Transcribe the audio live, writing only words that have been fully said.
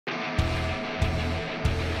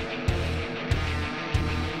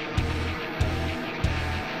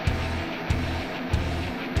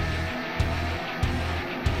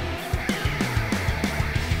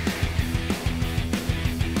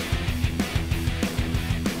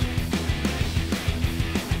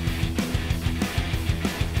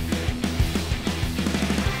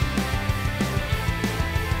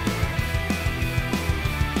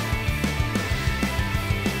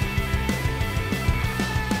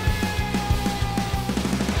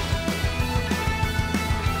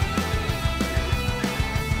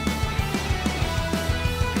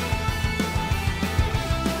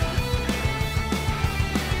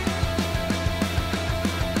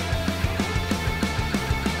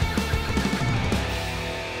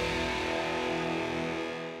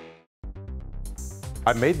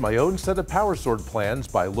I made my own set of power sword plans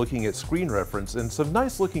by looking at screen reference and some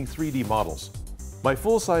nice looking 3D models. My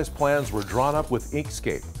full-size plans were drawn up with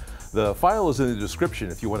Inkscape. The file is in the description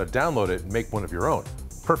if you want to download it and make one of your own.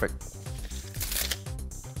 Perfect.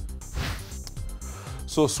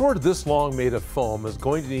 So a sword this long made of foam is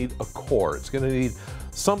going to need a core. It's going to need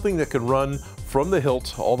something that can run from the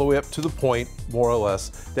hilt all the way up to the point, more or less,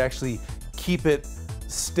 to actually keep it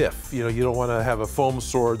stiff. You know, you don't want to have a foam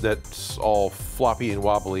sword that's all floppy and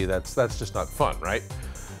wobbly. That's just not fun, right?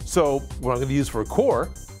 So what I'm going to use for a core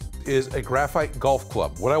is a graphite golf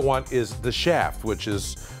club. What I want is the shaft, which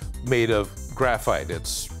is made of graphite.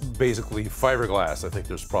 It's basically fiberglass. I think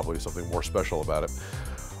there's probably something more special about it.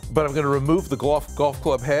 But I'm going to remove the golf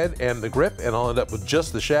club head and the grip, and I'll end up with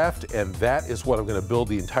just the shaft, and that is what I'm going to build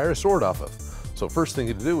the entire sword off of. So first thing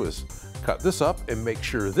to do is cut this up and make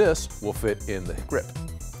sure this will fit in the grip.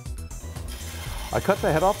 I cut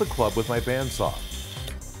the head off the club with my bandsaw.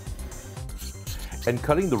 And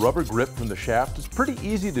cutting the rubber grip from the shaft is pretty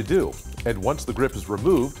easy to do. And once the grip is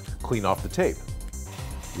removed, clean off the tape.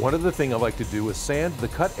 One other thing I like to do is sand the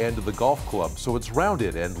cut end of the golf club so it's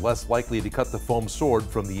rounded and less likely to cut the foam sword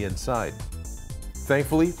from the inside.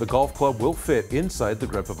 Thankfully, the golf club will fit inside the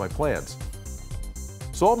grip of my plans.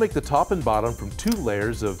 So I'll make the top and bottom from 2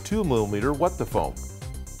 layers of 2mm What-the-Foam.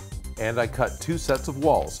 And I cut 2 sets of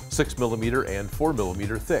walls, 6mm and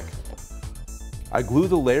 4mm thick. I glue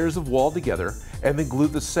the layers of wall together and then glue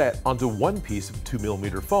the set onto one piece of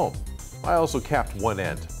 2mm foam. I also capped one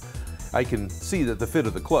end. I can see that the fit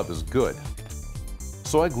of the club is good.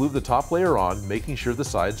 So I glue the top layer on, making sure the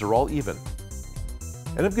sides are all even.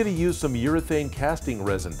 And I'm going to use some urethane casting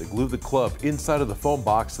resin to glue the club inside of the foam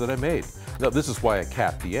box that I made. Now this is why I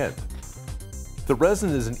capped the end. The resin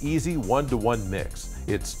is an easy 1-to-1 mix.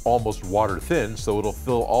 It's almost water thin, so it'll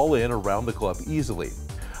fill all in around the club easily.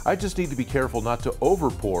 I just need to be careful not to over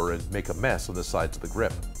pour and make a mess on the sides of the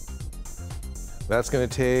grip. That's going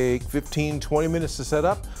to take 15-20 minutes to set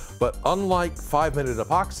up, but unlike 5-minute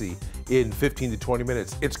epoxy, in 15 to 20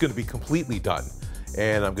 minutes it's going to be completely done,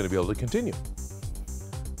 and I'm going to be able to continue.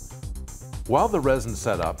 While the resin's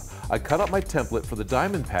set up, I cut up my template for the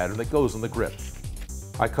diamond pattern that goes on the grip.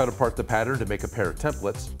 I cut apart the pattern to make a pair of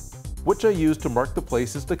templates, which I used to mark the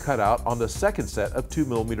places to cut out on the second set of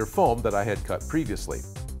 2mm foam that I had cut previously.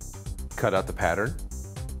 Cut out the pattern,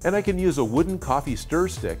 and I can use a wooden coffee stir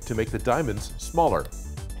stick to make the diamonds smaller.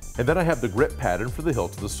 And then I have the grip pattern for the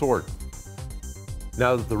hilt of the sword.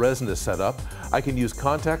 Now that the resin is set up, I can use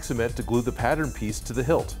contact cement to glue the pattern piece to the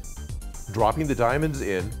hilt, dropping the diamonds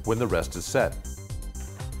in when the rest is set.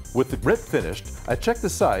 With the grip finished, I check the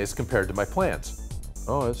size compared to my plans.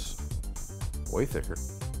 Oh, it's way thicker.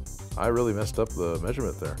 I really messed up the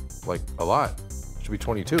measurement there, like a lot. It should be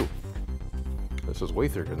 22. This is way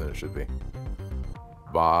thicker than it should be.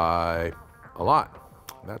 By a lot.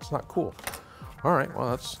 That's not cool. All right, well,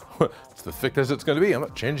 that's the thickness it's going to be. I'm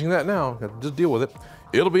not changing that now. Got to just deal with it.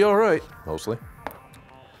 It'll be all right, mostly.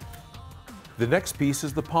 The next piece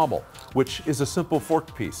is the pommel, which is a simple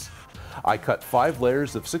forked piece. I cut 5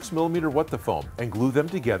 layers of 6mm What-the-Foam and glue them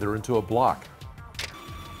together into a block.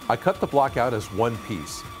 I cut the block out as one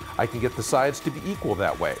piece. I can get the sides to be equal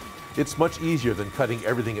that way. It's much easier than cutting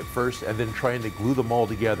everything at first and then trying to glue them all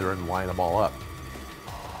together and line them all up.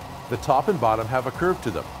 The top and bottom have a curve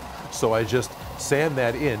to them, so I just sand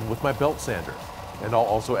that in with my belt sander, and I'll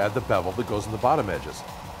also add the bevel that goes in the bottom edges.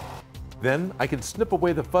 Then I can snip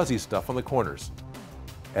away the fuzzy stuff on the corners,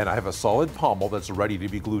 and I have a solid pommel that's ready to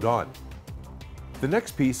be glued on. The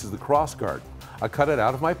next piece is the crossguard. I cut it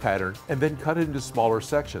out of my pattern and then cut it into smaller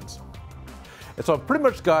sections. And so I've pretty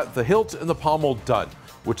much got the hilt and the pommel done,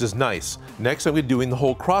 which is nice. Next I'm going to be doing the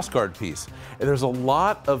whole crossguard piece. And there's a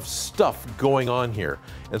lot of stuff going on here.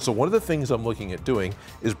 And so one of the things I'm looking at doing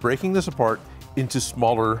is breaking this apart into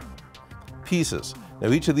smaller pieces. Now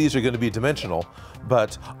each of these are going to be dimensional,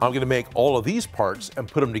 but I'm going to make all of these parts and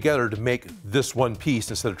put them together to make this one piece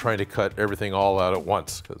instead of trying to cut everything all out at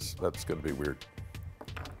once, because that's going to be weird.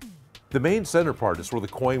 The main center part is where the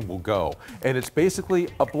coin will go, and it's basically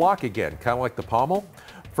a block again, kind of like the pommel.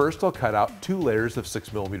 First I'll cut out 2 layers of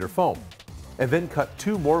 6mm foam, and then cut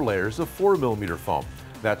 2 more layers of 4mm foam.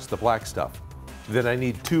 That's the black stuff. Then I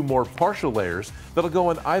need 2 more partial layers that'll go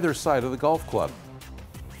on either side of the golf club.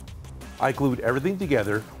 I glued everything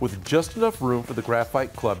together with just enough room for the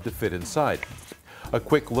graphite club to fit inside. A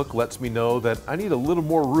quick look lets me know that I need a little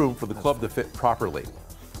more room for the club to fit properly.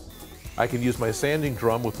 I can use my sanding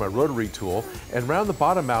drum with my rotary tool and round the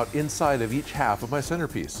bottom out inside of each half of my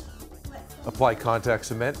centerpiece. Apply contact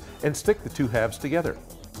cement and stick the 2 halves together.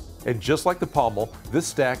 And just like the pommel, this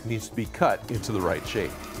stack needs to be cut into the right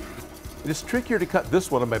shape. It's trickier to cut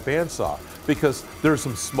this one on my bandsaw because there are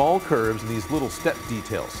some small curves and these little step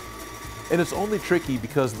details. And it's only tricky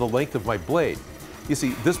because of the length of my blade. You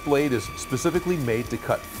see, this blade is specifically made to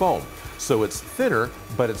cut foam, so it's thinner,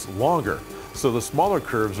 but it's longer. So the smaller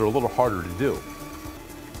curves are a little harder to do.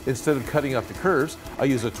 Instead of cutting out the curves, I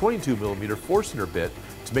use a 22mm Forstner bit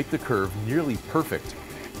to make the curve nearly perfect.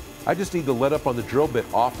 I just need to let up on the drill bit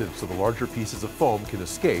often so the larger pieces of foam can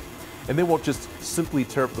escape, and they won't just simply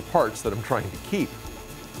tear up the parts that I'm trying to keep.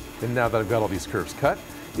 And now that I've got all these curves cut,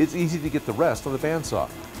 it's easy to get the rest on the bandsaw.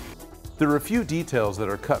 There are a few details that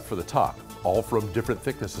are cut for the top, all from different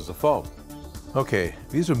thicknesses of foam. Okay,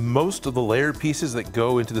 these are most of the layered pieces that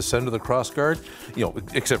go into the center of the crossguard,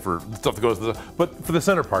 except for the stuff that goes to the, but for the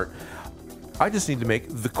center part, I just need to make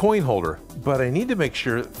the coin holder, but I need to make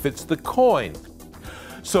sure it fits the coin.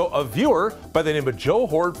 So a viewer by the name of Joe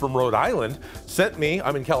Hoard from Rhode Island sent me,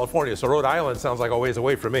 I'm in California, so Rhode Island sounds like a ways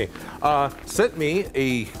away from me, sent me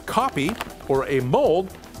a copy or a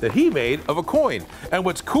mold that he made of a coin. And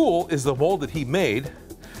what's cool is the mold that he made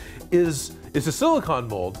is a silicone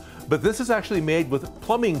mold, but this is actually made with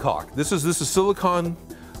plumbing caulk. This is silicone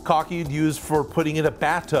caulk you'd use for putting in a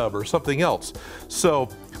bathtub or something else. So,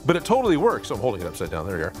 but it totally works. I'm holding it upside down,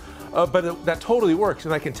 there you are. That totally works,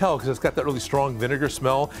 and I can tell because it's got that really strong vinegar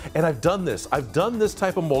smell. And I've done this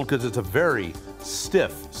type of mold because it's a very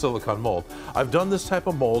stiff silicone mold. I've done this type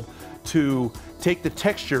of mold to take the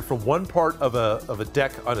texture from one part of a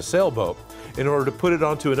deck on a sailboat in order to put it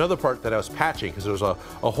onto another part that I was patching because there was a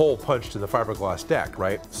hole punched in the fiberglass deck,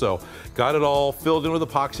 right? So got it all filled in with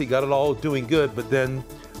epoxy, got it all doing good, but then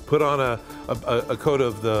put on a coat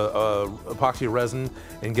of the epoxy resin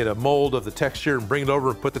and get a mold of the texture and bring it over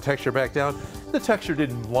and put the texture back down. The texture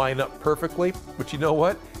didn't line up perfectly, but you know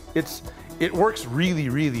what? It works really,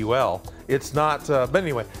 really well. It's not, but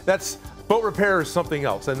anyway, boat repair is something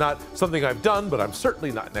else and not something I've done, but I'm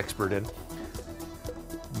certainly not an expert in.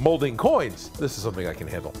 Molding coins, this is something I can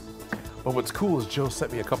handle. But what's cool is Joe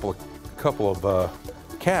sent me a couple of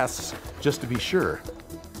casts just to be sure.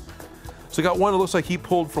 So I got one that looks like he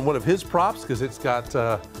pulled from one of his props because it's got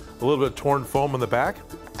a little bit of torn foam on the back.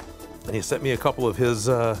 And he sent me a couple of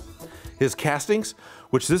his castings,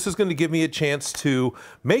 which this is going to give me a chance to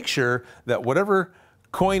make sure that whatever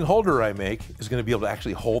coin holder I make is going to be able to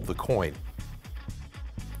actually hold the coin.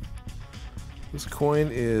 This coin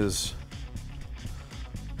is,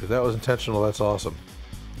 if that was intentional, that's awesome.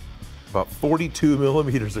 About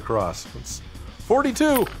 42mm across. It's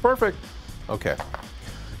 42, perfect. Okay.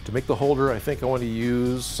 To make the holder, I think I want to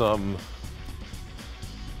use some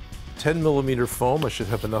 10mm foam. I should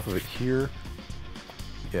have enough of it here.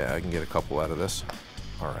 Yeah, I can get a couple out of this.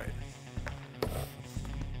 All right.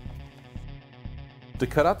 To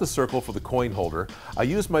cut out the circle for the coin holder, I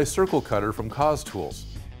used my circle cutter from Cos Tools.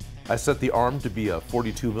 I set the arm to be a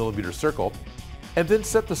 42mm circle, and then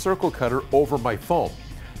set the circle cutter over my foam.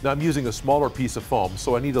 Now I'm using a smaller piece of foam,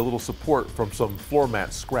 so I need a little support from some floor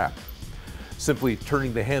mat scrap. Simply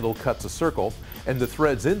turning the handle cuts a circle, and the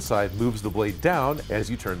threads inside moves the blade down as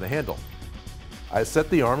you turn the handle. I set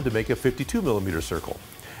the arm to make a 52mm circle,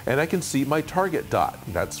 and I can see my target dot.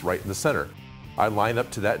 That's right in the center. I line up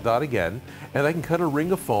to that dot again, and I can cut a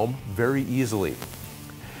ring of foam very easily.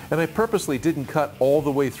 And I purposely didn't cut all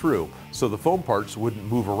the way through, so the foam parts wouldn't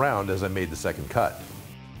move around as I made the second cut.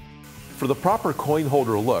 For the proper coin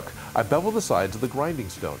holder look, I bevel the sides of the grinding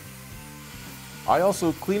stone. I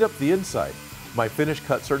also clean up the inside. My finished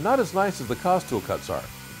cuts are not as nice as the Cos Tool cuts are.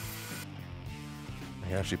 I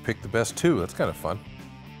can actually pick the best two, that's kind of fun.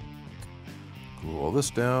 Glue all this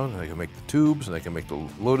down, and I can make the tubes, and I can make the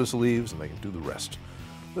lotus leaves, and I can do the rest.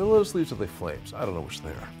 The lotus leaves are the flames, I don't know which they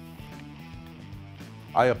are.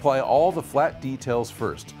 I apply all the flat details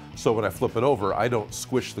first, so when I flip it over, I don't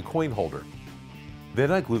squish the coin holder. Then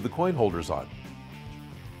I glue the coin holders on.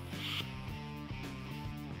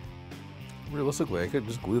 Realistically, I could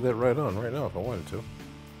just glue that right on right now if I wanted to.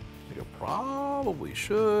 I think I probably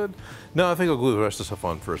should. No, I think I'll glue the rest of the stuff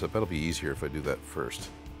on first. I bet it'll be easier if I do that first.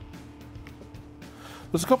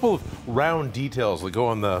 There's a couple of round details that go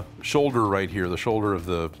on the shoulder right here, the shoulder of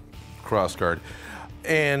the crossguard.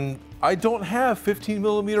 And I don't have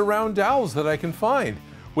 15mm round dowels that I can find,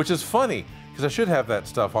 which is funny because I should have that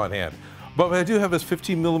stuff on hand. But what I do have is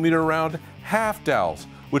 15mm round half dowels,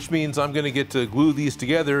 which means I'm going to get to glue these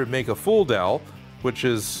together and make a full dowel, which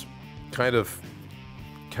is kind of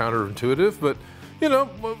counterintuitive, but you know,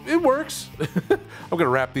 it works. I'm going to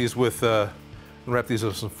wrap these with some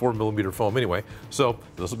 4mm foam anyway, so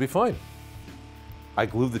this will be fine. I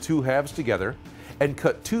glue the two halves together and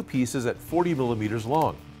cut two pieces at 40mm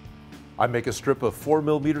long. I make a strip of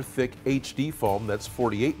 4mm thick HD foam that's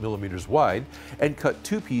 48mm wide and cut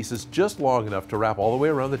 2 pieces just long enough to wrap all the way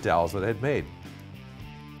around the dowels that I had made.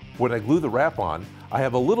 When I glue the wrap on, I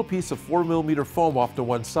have a little piece of 4mm foam off to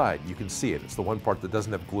one side. You can see it. It's the one part that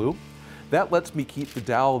doesn't have glue. That lets me keep the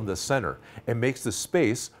dowel in the center and makes the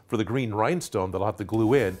space for the green rhinestone that I'll have to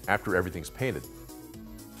glue in after everything's painted.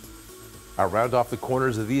 I round off the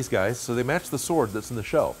corners of these guys so they match the sword that's in the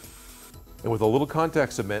shell. And with a little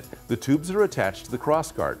contact cement, the tubes are attached to the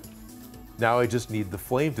crossguard. Now I just need the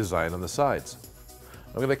flame design on the sides.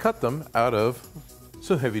 I'm going to cut them out of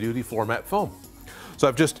some heavy-duty floor mat foam. So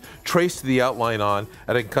I've just traced the outline on,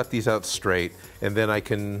 and I can cut these out straight, and then I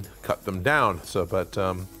can cut them down.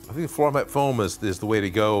 I think floor mat foam is the way to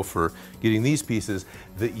go for getting these pieces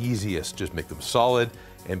the easiest. Just make them solid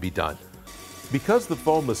and be done. Because the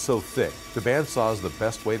foam is so thick, the bandsaw is the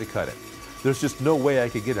best way to cut it. There's just no way I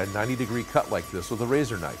could get a 90-degree cut like this with a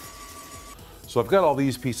razor knife. So I've got all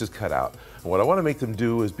these pieces cut out. And what I want to make them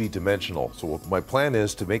do is be dimensional. So my plan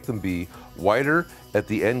is to make them be wider at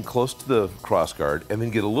the end close to the crossguard and then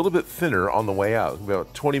get a little bit thinner on the way out.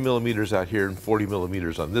 About 20mm out here and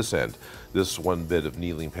 40mm on this end. This one bit of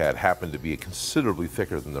kneeling pad happened to be considerably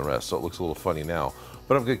thicker than the rest, so it looks a little funny now.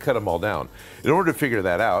 But I'm going to cut them all down. In order to figure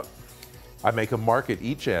that out, I make a mark at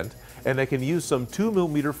each end, and I can use some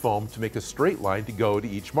 2mm foam to make a straight line to go to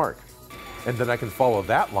each mark. And then I can follow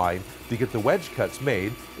that line to get the wedge cuts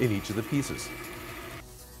made in each of the pieces.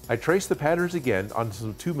 I trace the patterns again onto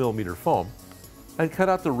some 2mm foam and cut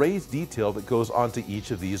out the raised detail that goes onto each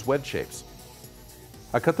of these wedge shapes.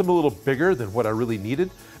 I cut them a little bigger than what I really needed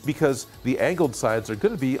because the angled sides are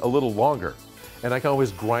going to be a little longer, and I can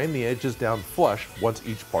always grind the edges down flush once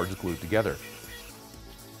each part is glued together.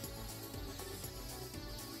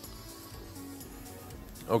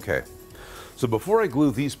 Okay. So before I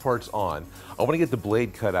glue these parts on, I want to get the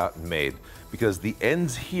blade cut out and made because the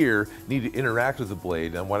ends here need to interact with the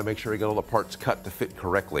blade, and I want to make sure I got all the parts cut to fit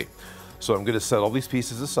correctly. So I'm going to set all these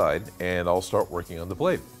pieces aside and I'll start working on the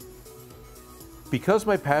blade. Because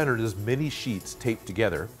my pattern is many sheets taped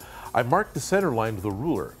together, I mark the center line with a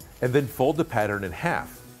ruler and then fold the pattern in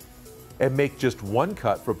half and make just one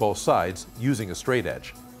cut for both sides using a straight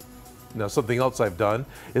edge. Now, something else I've done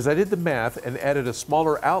is I did the math and added a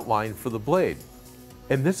smaller outline for the blade.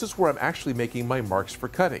 And this is where I'm actually making my marks for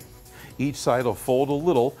cutting. Each side will fold a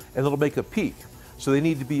little and it'll make a peak. So they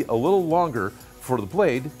need to be a little longer for the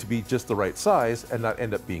blade to be just the right size and not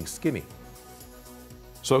end up being skinny.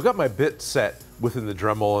 So I've got my bit set within the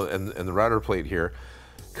Dremel and the router plate here,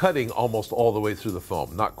 cutting almost all the way through the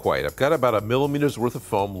foam. Not quite. I've got about 1 millimeter's worth of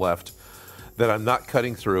foam left that I'm not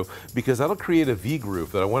cutting through because that'll create a V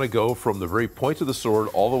groove that I want to go from the very point of the sword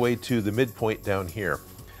all the way to the midpoint down here.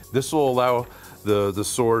 This will allow the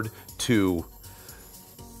sword to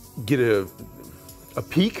get a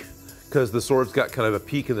peak because the sword's got kind of a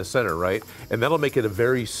peak in the center, right? And that'll make it a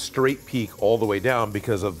very straight peak all the way down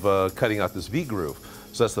because of cutting out this V groove.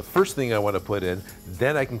 So that's the first thing I want to put in.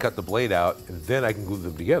 Then I can cut the blade out and then I can glue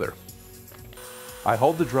them together. I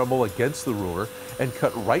hold the Dremel against the ruler and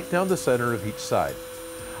cut right down the center of each side.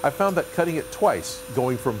 I found that cutting it twice,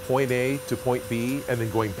 going from point A to point B and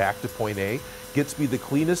then going back to point A, gets me the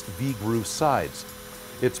cleanest V-groove sides.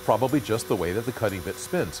 It's probably just the way that the cutting bit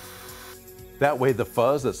spins. That way the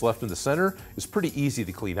fuzz that's left in the center is pretty easy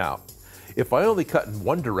to clean out. If I only cut in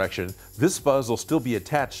one direction, this fuzz will still be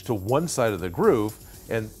attached to one side of the groove,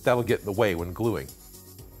 and that'll get in the way when gluing.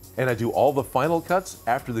 And I do all the final cuts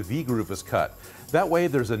after the V-groove is cut. That way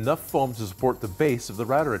there's enough foam to support the base of the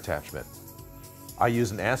router attachment. I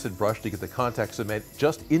use an acid brush to get the contact cement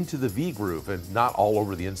just into the V-groove and not all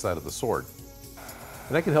over the inside of the sword.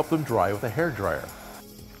 And I can help them dry with a hair dryer.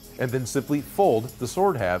 And then simply fold the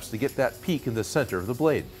sword halves to get that peak in the center of the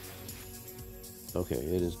blade. Okay,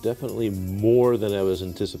 it is definitely more than I was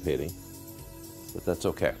anticipating, but that's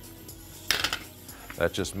okay.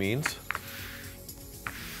 That just means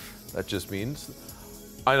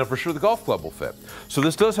I know for sure the golf club will fit. So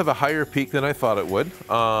this does have a higher peak than I thought it would.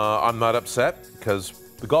 I'm not upset because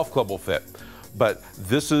the golf club will fit. But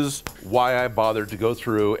this is why I bothered to go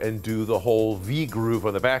through and do the whole V groove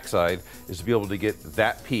on the backside, is to be able to get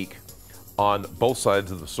that peak on both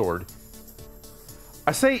sides of the sword.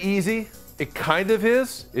 I say easy, it kind of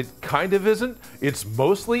is, it kind of isn't. It's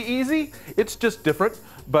mostly easy, it's just different.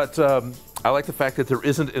 But I like the fact that there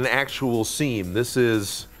isn't an actual seam. This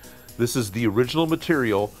is the original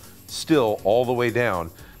material still all the way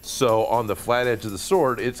down. So on the flat edge of the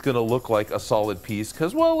sword, it's going to look like a solid piece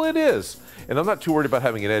because, well, it is. And I'm not too worried about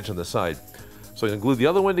having an edge on the side. So I'm going to glue the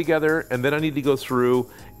other one together, and then I need to go through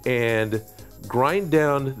and grind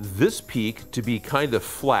down this peak to be kind of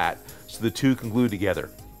flat so the two can glue together.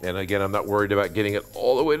 And again, I'm not worried about getting it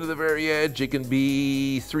all the way to the very edge. It can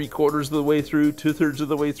be 3/4 of the way through, 2/3 of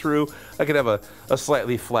the way through. I could have a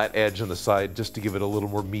slightly flat edge on the side just to give it a little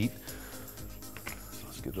more meat.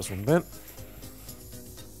 Let's get this one bent.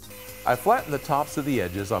 I flatten the tops of the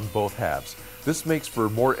edges on both halves. This makes for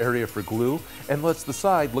more area for glue and lets the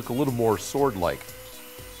side look a little more sword-like.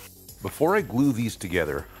 Before I glue these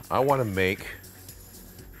together, I want to make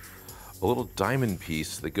a little diamond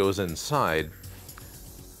piece that goes inside.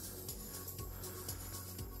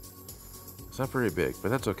 It's not very big, but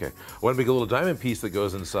that's okay. I want to make a little diamond piece that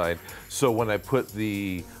goes inside, so when I put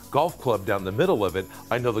the golf club down the middle of it,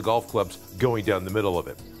 I know the golf club's going down the middle of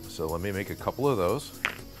it. So let me make a couple of those.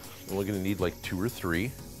 We're going to need like 2 or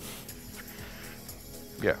 3.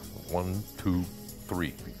 Yeah, 1, 2,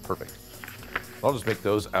 3. Perfect. I'll just make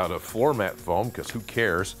those out of floor mat foam, because who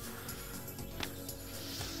cares?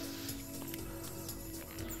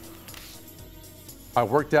 I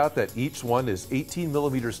worked out that each one is 18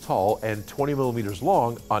 millimeters tall and 20 millimeters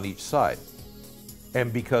long on each side.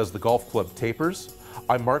 And because the golf club tapers,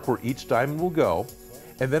 I mark where each diamond will go,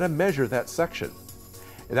 and then I measure that section.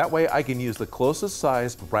 And that way I can use the closest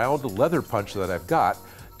sized round leather punch that I've got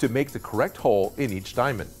to make the correct hole in each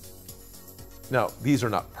diamond. Now, these are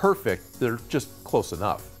not perfect, they're just close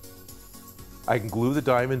enough. I can glue the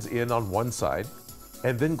diamonds in on one side,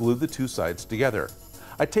 and then glue the two sides together.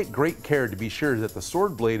 I take great care to be sure that the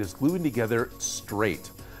sword blade is gluing together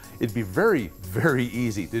straight. It'd be very, very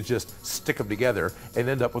easy to just stick them together and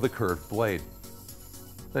end up with a curved blade.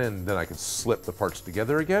 And then I can slip the parts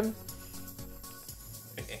together again.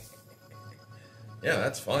 Yeah,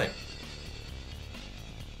 that's fine.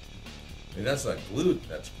 I mean, that's not glued,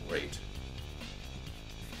 that's great.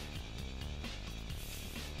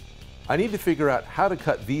 I need to figure out how to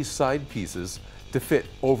cut these side pieces to fit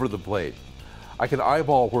over the blade. I can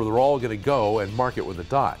eyeball where they're all going to go and mark it with a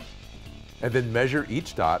dot, and then measure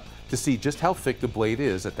each dot to see just how thick the blade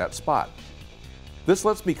is at that spot. This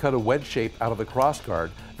lets me cut a wedge shape out of the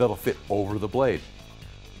crossguard that'll fit over the blade.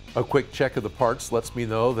 A quick check of the parts lets me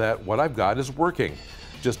know that what I've got is working.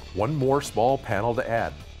 Just one more small panel to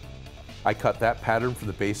add. I cut that pattern from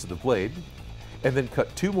the base of the blade, and then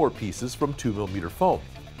cut 2 more pieces from 2mm foam.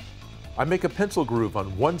 I make a pencil groove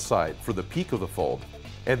on one side for the peak of the fold,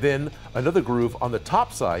 and then another groove on the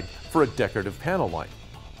top side for a decorative panel line.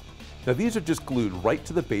 Now these are just glued right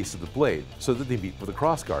to the base of the blade so that they meet with the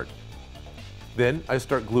crossguard. Then I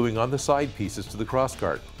start gluing on the side pieces to the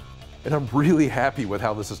crossguard. And I'm really happy with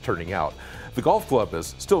how this is turning out. The golf club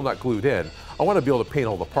is still not glued in. I want to be able to paint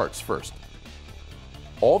all the parts first.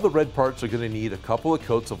 All the red parts are going to need a couple of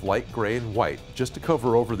coats of light gray and white just to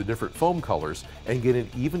cover over the different foam colors and get an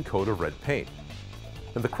even coat of red paint.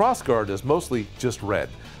 And the crossguard is mostly just red,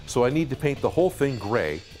 so I need to paint the whole thing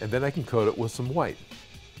gray, and then I can coat it with some white.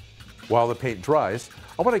 While the paint dries,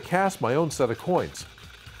 I want to cast my own set of coins.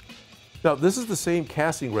 Now this is the same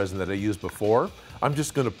casting resin that I used before. I'm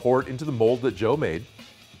just going to pour it into the mold that Joe made,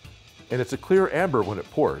 and it's a clear amber when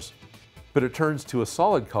it pours, but it turns to a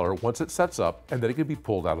solid color once it sets up, and then it can be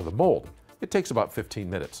pulled out of the mold. It takes about 15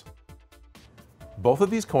 minutes. Both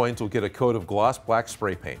of these coins will get a coat of gloss black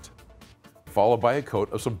spray paint, followed by a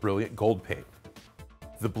coat of some brilliant gold paint.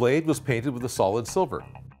 The blade was painted with a solid silver.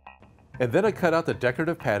 And then I cut out the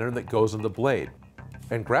decorative pattern that goes on the blade,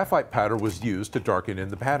 and graphite powder was used to darken in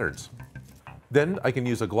the patterns. Then I can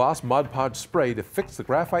use a gloss Mod Podge spray to fix the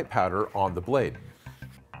graphite powder on the blade.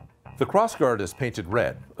 The crossguard is painted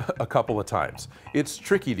red a couple of times. It's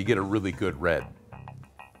tricky to get a really good red.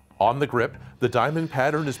 On the grip, the diamond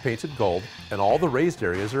pattern is painted gold, and all the raised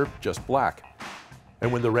areas are just black.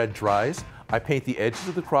 And when the red dries, I paint the edges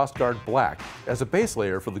of the crossguard black as a base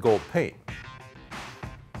layer for the gold paint.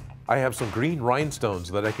 I have some green rhinestones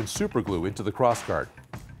that I can superglue into the crossguard.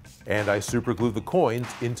 And I superglue the coins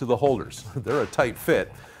into the holders. They're a tight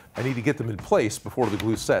fit. I need to get them in place before the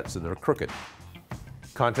glue sets and they're crooked.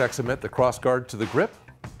 Contact cement the crossguard to the grip,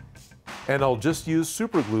 and I'll just use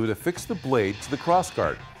superglue to fix the blade to the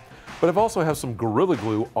crossguard. But I've also have some Gorilla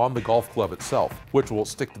Glue on the golf club itself, which will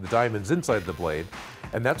stick to the diamonds inside the blade,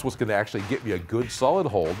 and that's what's going to actually get me a good solid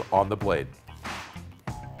hold on the blade.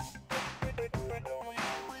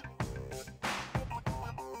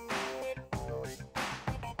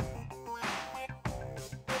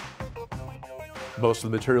 Most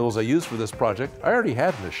of the materials I use for this project I already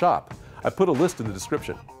had in the shop. I put a list in the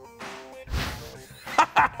description.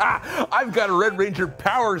 I've got a Red Ranger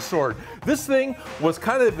power sword. This thing was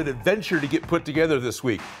kind of an adventure to get put together this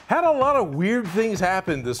week. Had a lot of weird things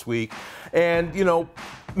happen this week, and you know,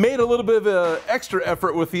 made a little bit of an extra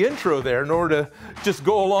effort with the intro there in order to just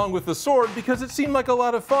go along with the sword because it seemed like a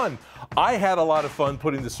lot of fun. I had a lot of fun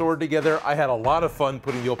putting the sword together. I had a lot of fun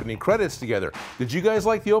putting the opening credits together. Did you guys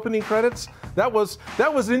like the opening credits? That was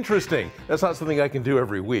interesting. That's not something I can do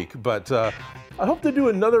every week, but I hope to do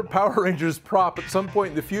another Power Rangers prop at some point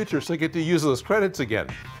in the future so I get to use those credits again.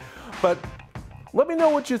 But let me know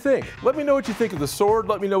what you think. Let me know what you think of the sword.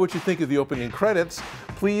 Let me know what you think of the opening credits,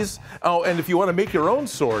 please. Oh, and if you want to make your own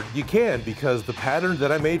sword, you can, because the pattern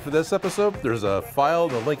that I made for this episode, there's a file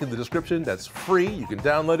and a link in the description that's free. You can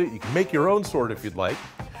download it. You can make your own sword if you'd like.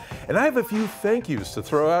 And I have a few thank yous to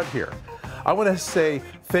throw out here. I want to say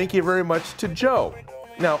thank you very much to Joe.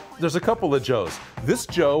 Now, there's a couple of Joes. This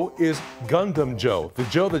Joe is Gundam Joe, the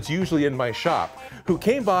Joe that's usually in my shop, who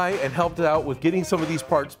came by and helped out with getting some of these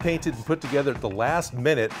parts painted and put together at the last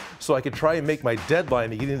minute so I could try and make my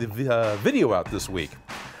deadline to getting the video out this week.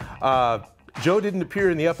 Joe didn't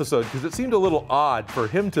appear in the episode because it seemed a little odd for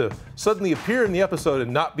him to suddenly appear in the episode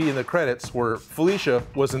and not be in the credits, where Felicia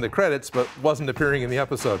was in the credits but wasn't appearing in the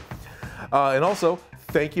episode. And also,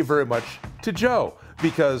 thank you very much to Joe,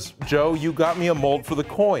 because Joe, you got me a mold for the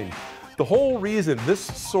coin. The whole reason this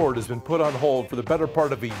sword has been put on hold for the better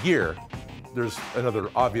part of a year, there's another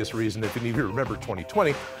obvious reason if any of you remember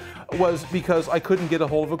 2020, was because I couldn't get a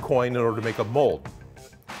hold of a coin in order to make a mold.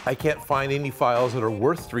 I can't find any files that are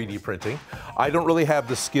worth 3D printing. I don't really have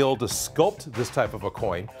the skill to sculpt this type of a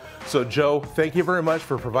coin. So Joe, thank you very much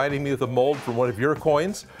for providing me with a mold from one of your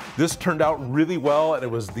coins. This turned out really well, and it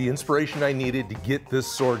was the inspiration I needed to get this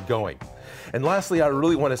sword going. And lastly, I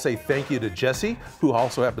really want to say thank you to Jesse, who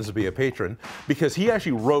also happens to be a patron, because he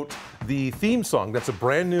actually wrote the theme song. That's a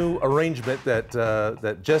brand new arrangement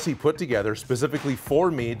that Jesse put together specifically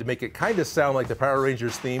for me to make it kind of sound like the Power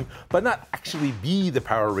Rangers theme, but not actually be the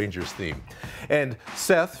Power Rangers theme. And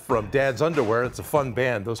Seth from Dad's Underwear, it's a fun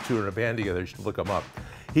band. Those two are in a band together. You should look them up.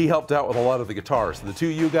 He helped out with a lot of the guitars. So the two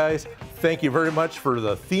of you guys, thank you very much for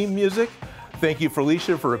the theme music. Thank you,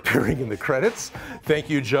 Felicia, for appearing in the credits.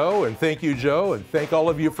 Thank you, Joe, and thank you, Joe, and thank all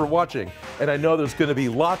of you for watching. And I know there's going to be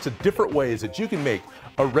lots of different ways that you can make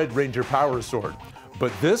a Red Ranger Power Sword.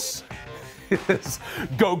 But this is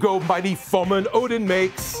Go Go Mighty Morphin Odin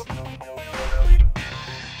Makes.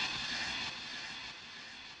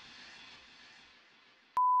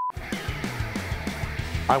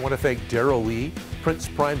 I want to thank Daryl Lee, Prince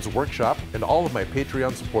Prime's Workshop, and all of my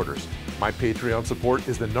Patreon supporters. My Patreon support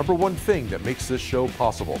is the #1 thing that makes this show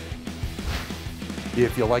possible.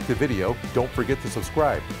 If you like the video, don't forget to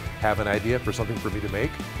subscribe. Have an idea for something for me to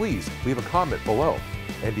make? Please leave a comment below.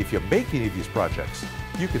 And if you make any of these projects,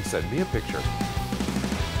 you can send me a picture.